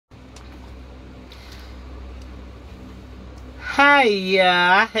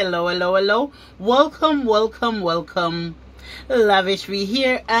Hiya, hello. Welcome. Lavish V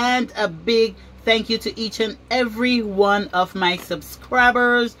here, and a big thank you to each and every one of my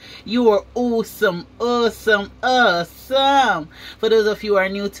subscribers. You are awesome. For those of you who are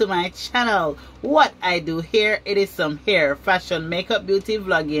new to my channel, what I do here, it is some hair, fashion, makeup, beauty,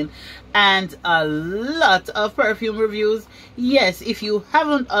 vlogging, and a lot of perfume reviews. Yes, if you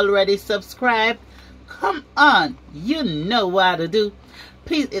haven't already subscribed, come on, you know what to do.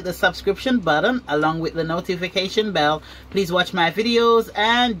 Please hit the subscription button along with the notification bell. Please watch my videos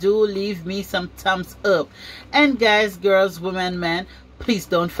and do leave me some thumbs up. And guys, girls, women, men, please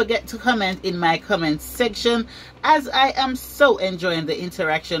don't forget to comment in my comment section, as I am so enjoying the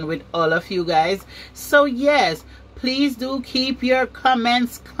interaction with all of you guys. So yes, please do keep your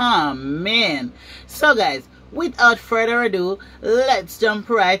comments coming. So guys, without further ado, let's jump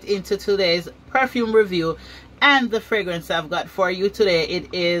right into today's perfume review. And the fragrance I've got for you today,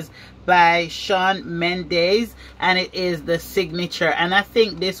 it is by Shawn Mendes, and it is the Signature. And I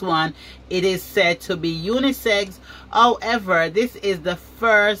think this one, it is said to be unisex. However, this is the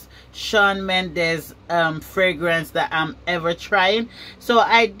first Shawn Mendes fragrance that I'm ever trying. So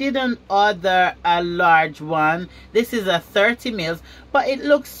I didn't order a large one. This is a 30 mils, but it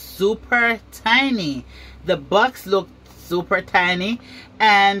looks super tiny. The box looked super tiny,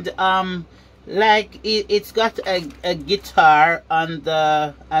 and like it's got a guitar on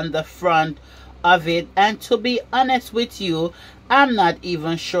the front of it. And to be honest with you, I'm not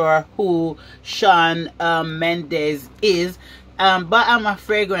even sure who Shawn Mendes is, but I'm a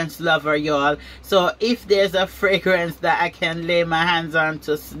fragrance lover, y'all. So if there's a fragrance that I can lay my hands on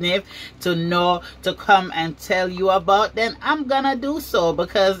to sniff, to know, to come and tell you about, then I'm gonna do so,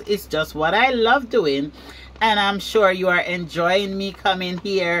 because it's just what I love doing. And I'm sure you are enjoying me coming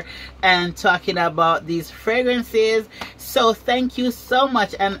here and talking about these fragrances. So thank you so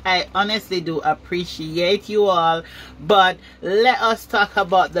much, and I honestly do appreciate you all. But let us talk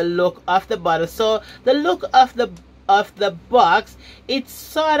about the look of the bottle. So the look of the box, it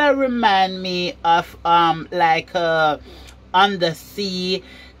sort of remind me of like On the Sea.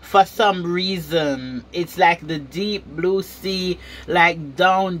 For some reason, it's like the deep blue sea, like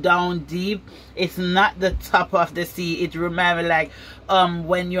down deep. It's not the top of the sea. It reminds me like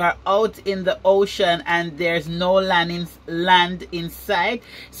when you're out in the ocean and there's no land inside.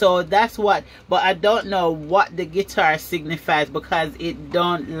 So that's what, but I don't know what the guitar signifies, because it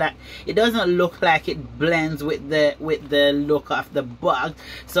doesn't look like it blends with the look of the box.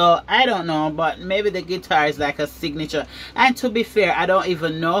 So I don't know, but maybe the guitar is like a signature. And to be fair, I don't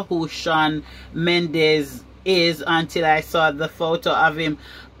even know who Shawn Mendes is until I saw the photo of him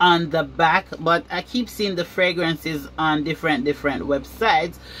on the back. But I keep seeing the fragrances on different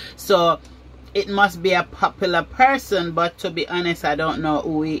websites, so it must be a popular person. But to be honest, I don't know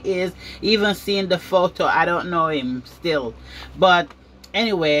who he is. Even seeing the photo, I don't know him still. But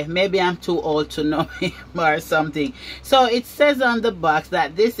anyway, maybe I'm too old to know him or something. So it says on the box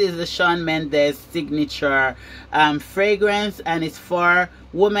that this is the Shawn Mendes Signature fragrance, and it's for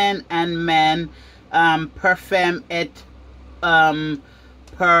women and men. Parfum et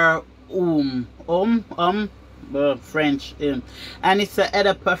per French, and it's a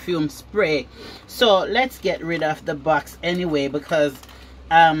other perfume spray. So let's get rid of the box anyway, because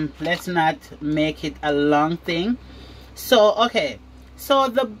let's not make it a long thing. So okay, so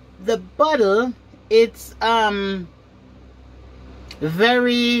the bottle, it's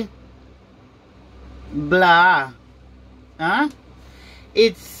very blah,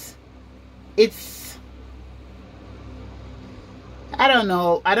 it's I don't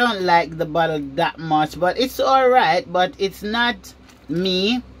know, I don't like the bottle that much, but it's alright. But it's not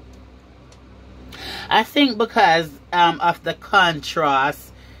me. I think because of the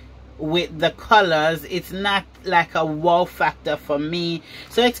contrast with the colors, it's not like a wow factor for me.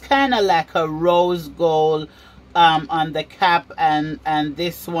 So it's kind of like a rose gold on the cap, and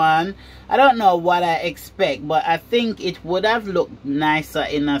this one, I don't know what I expect, but I think it would have looked nicer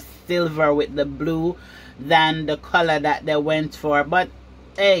in a silver with the blue than the color that they went for. But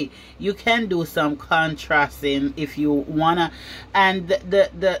hey, you can do some contrasting if you wanna. And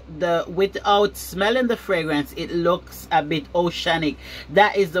the without smelling the fragrance, it looks a bit oceanic.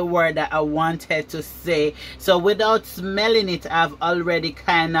 That is the word that I wanted to say. So without smelling it, I've already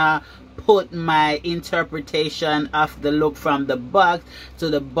kind of put my interpretation of the look from the box to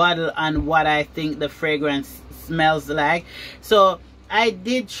the bottle and what I think the fragrance smells like. So I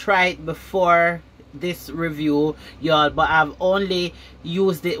did try it before this review, y'all, but I've only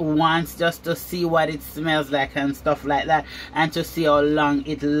used it once just to see what it smells like and stuff like that, and to see how long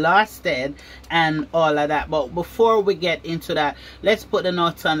it lasted and all of that. But before we get into that, let's put the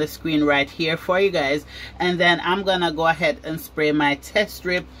notes on the screen right here for you guys, and then I'm gonna go ahead and spray my test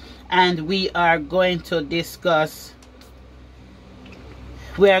strip, and we are going to discuss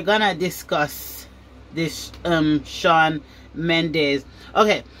this Shawn Mendes.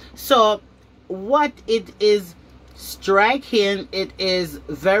 Okay, so what it is striking, it is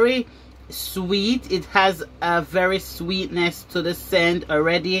very sweet. It has a very sweetness to the scent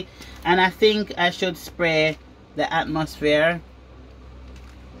already, and I think I should spray the atmosphere.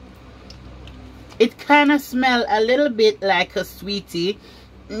 It kind of smells a little bit like a sweetie.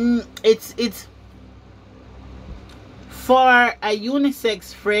 It's for a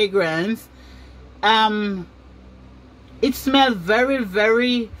unisex fragrance. It smells very,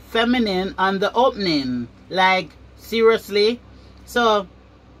 very feminine on the opening, like seriously. So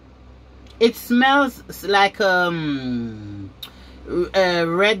it smells like red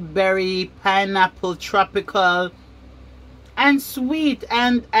berry, pineapple, tropical, and sweet.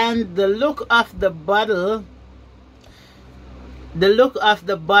 And the look of the bottle,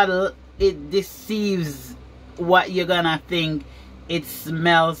 it deceives what you're gonna think it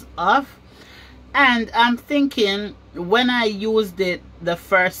smells of. And I'm thinking, when I used it the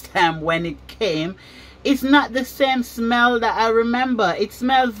first time when it came, it's not the same smell that I remember. It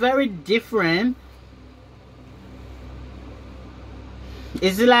smells very different.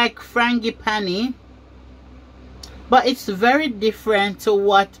 It's like frangipani, but it's very different to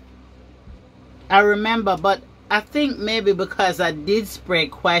what I remember. But I think maybe because I did spray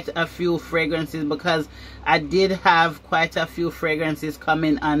quite a few fragrances, because I did have quite a few fragrances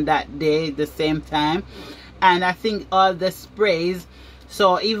coming on that day the same time, and I think all the sprays,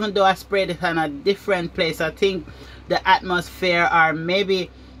 so even though I sprayed it on a different place, I think the atmosphere, or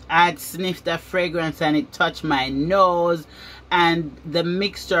maybe I'd sniffed a fragrance and it touched my nose, and the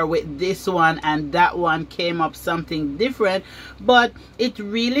mixture with this one and that one came up something different, but it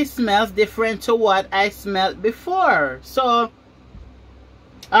really smells different to what I smelled before. So,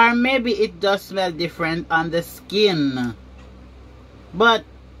 or maybe it does smell different on the skin, but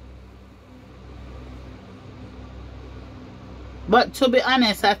to be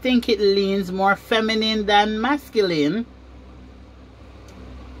honest, I think it leans more feminine than masculine.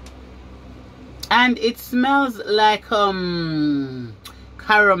 And it smells like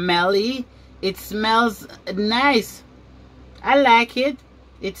caramelly. It smells nice. I like it.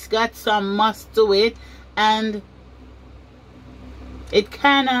 It's got some musk to it, and it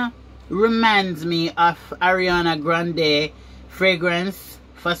kind of reminds me of Ariana Grande fragrance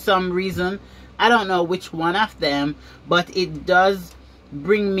for some reason. I don't know which one of them, but it does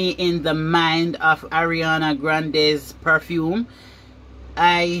bring me in the mind of Ariana Grande's perfume.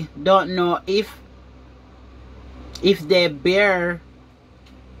 I don't know if they bear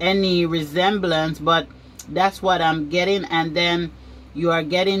any resemblance, but that's what I'm getting. And then you are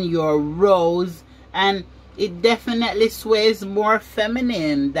getting your rose, and it definitely sways more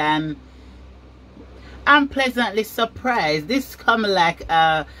feminine than. I'm pleasantly surprised. This come like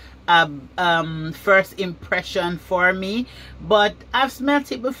a first impression for me, but I've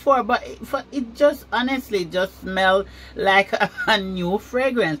smelled it before, but it just honestly just smelled like a new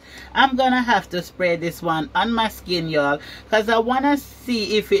fragrance. I'm gonna have to spray this one on my skin, y'all, because I want to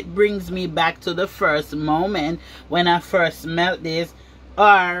see if it brings me back to the first moment when I first smelled this,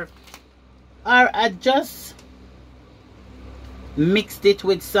 or I just mixed it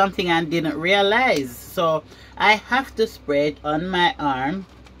with something and didn't realize. So I have to spray it on my arm.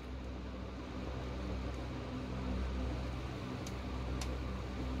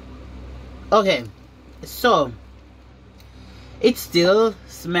 Okay, so it still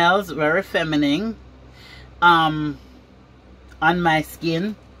smells very feminine on my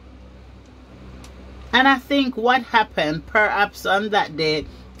skin, and I think what happened, perhaps on that day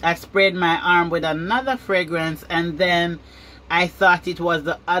I sprayed my arm with another fragrance, and then I thought it was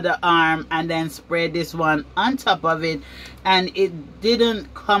the other arm, and then sprayed this one on top of it, and it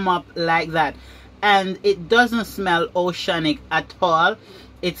didn't come up like that. And it doesn't smell oceanic at all.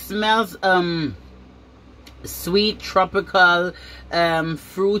 It smells sweet, tropical,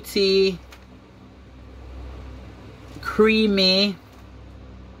 fruity, creamy,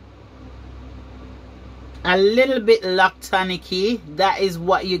 a little bit lactonic-y. That is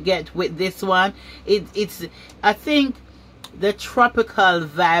what you get with this one. It's I think the tropical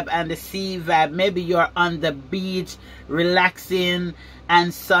vibe and the sea vibe. Maybe you're on the beach relaxing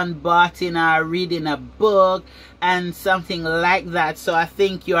and sunbathing or reading a book and something like that. So I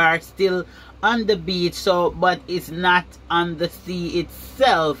think you are still on the beach, so but it's not on the sea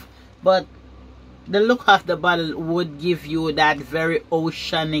itself, but the look of the bottle would give you that very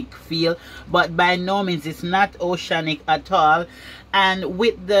oceanic feel, but by no means it's not oceanic at all. And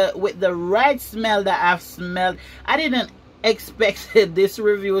with the right smell that I've smelled, I didn't expect this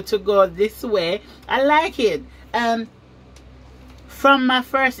review to go this way. I like it. And from my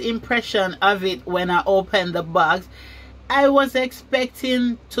first impression of it when I opened the box, I was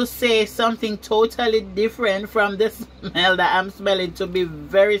expecting to say something totally different from the smell that I'm smelling, to be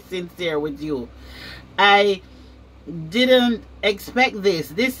very sincere with you. I didn't expect this.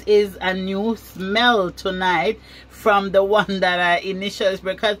 This is a new smell tonight from the one that I initially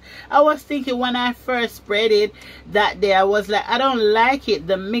sprayed, because I was thinking when I first sprayed it that day, I was like, I don't like it,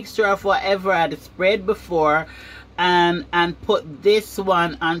 the mixture of whatever I'd sprayed before and put this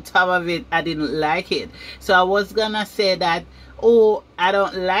one on top of it. I didn't like it, so I was gonna say that, oh, I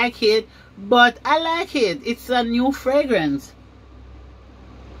don't like it, but I like it. It's a new fragrance.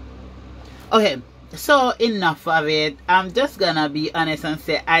 Okay, so enough of it. I'm just gonna be honest and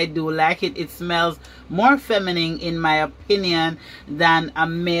say I do like it. It smells more feminine in my opinion than a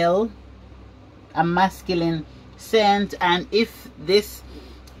masculine scent. And if this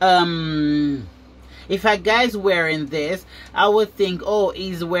if a guy's wearing this, I would think, oh,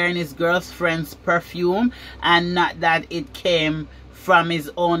 he's wearing his girlfriend's perfume and not that it came from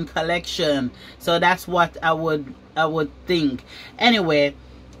his own collection. So that's what I would think. Anyway,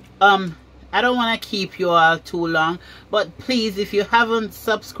 I don't want to keep you all too long, but please, if you haven't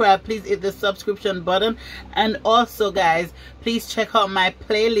subscribed, please hit the subscription button. And also guys, please check out my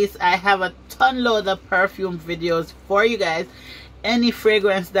playlist. I have a ton load of perfume videos for you guys. Any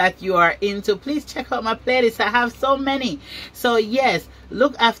fragrance that you are into, please check out my playlist. I have so many. So yes,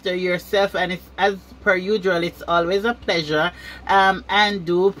 look after yourself, and it's, as per usual, it's always a pleasure. And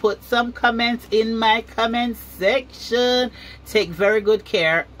do put some comments in my comment section. Take very good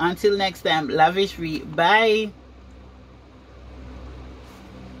care. Until next time, lavish free. Bye.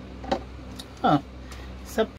 Huh.